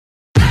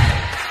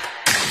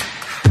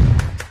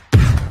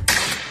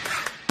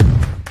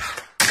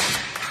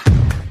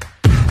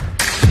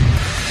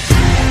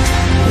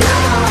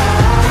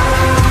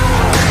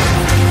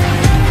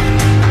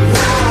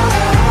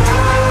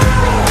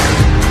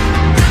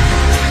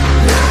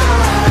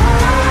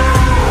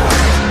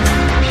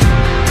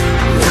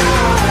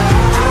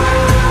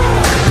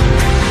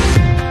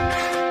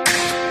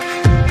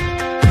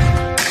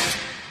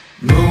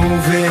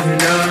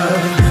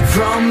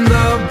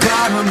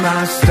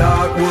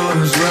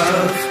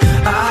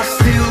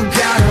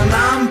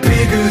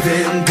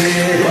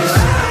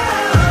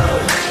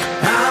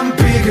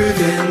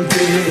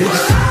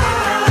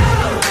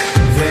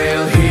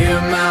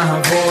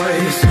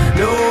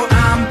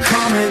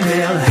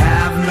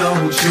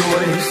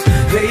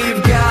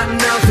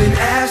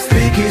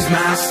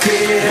not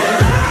scared,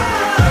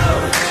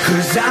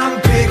 'cause I'm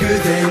bigger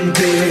than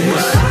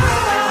this.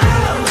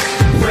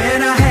 When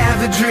I have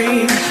a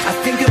dream, I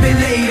think of it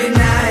late at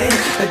night.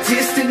 A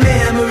distant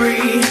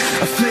memory,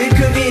 a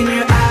flicker in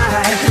your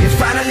eye. It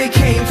finally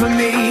came for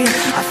me,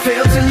 I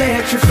felt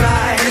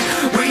electrified.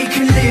 We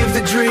can live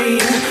the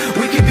dream,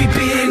 we can be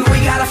big, we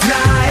gotta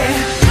fly.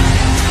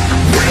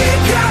 We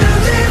gotta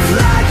live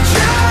like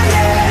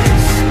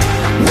giants.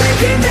 We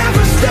can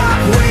never stop,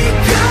 we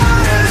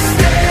gotta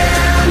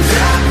stand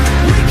up.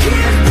 We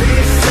can't be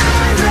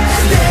silent.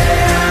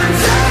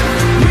 Stand up,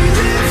 we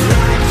live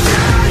like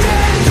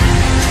giants.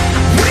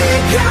 We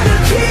gotta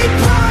keep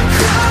on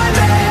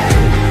climbing.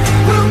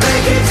 We'll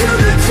make it to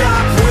the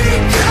top. We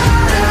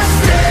gotta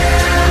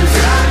stand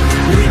up.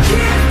 We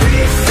can't be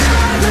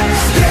silent.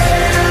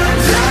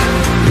 Stand up,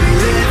 we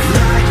live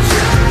like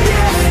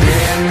giants.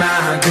 Stand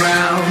my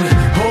ground,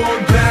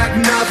 hold back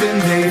nothing.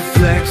 They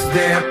flex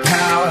their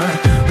power.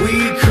 We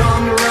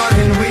come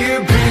running,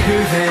 we're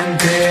bigger than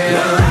them.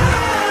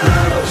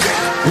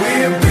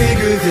 We're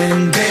bigger than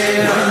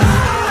them.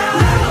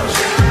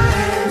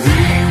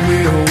 We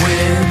will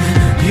win,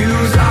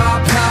 use our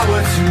power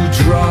to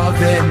draw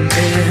them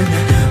in.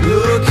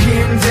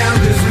 Looking down,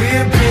 'cause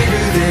we're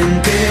bigger than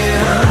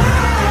them.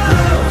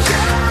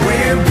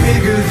 We're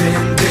bigger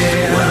than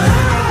them.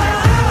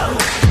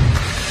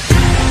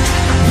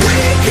 We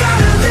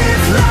gotta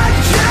live like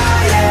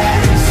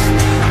giants.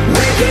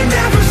 We can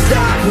never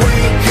stop, we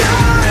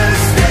gotta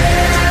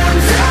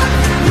stand up.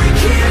 We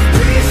can't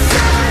be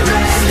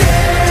silent.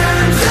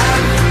 Stand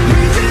up,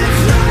 we live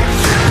like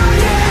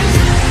giants.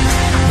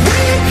 We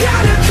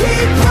gotta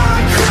keep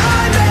on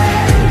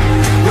climbing.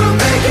 We'll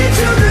make it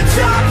to the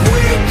top.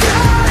 We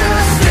gotta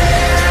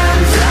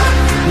stand up.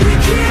 We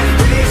can't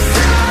be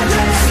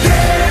silent.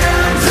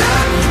 Stand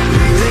up,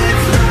 we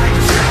live like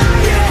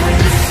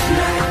giants.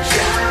 Like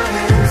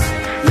giants,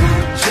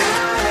 like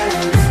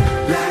giants,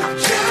 like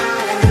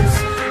giants,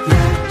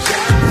 like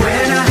giants.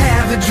 When I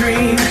have a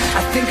dream,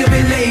 I think of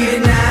it late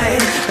at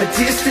night. A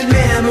distant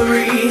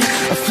memory,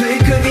 a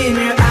flicker in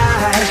your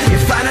eye.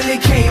 It finally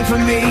came for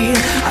me,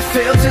 I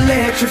felt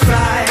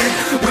electrified.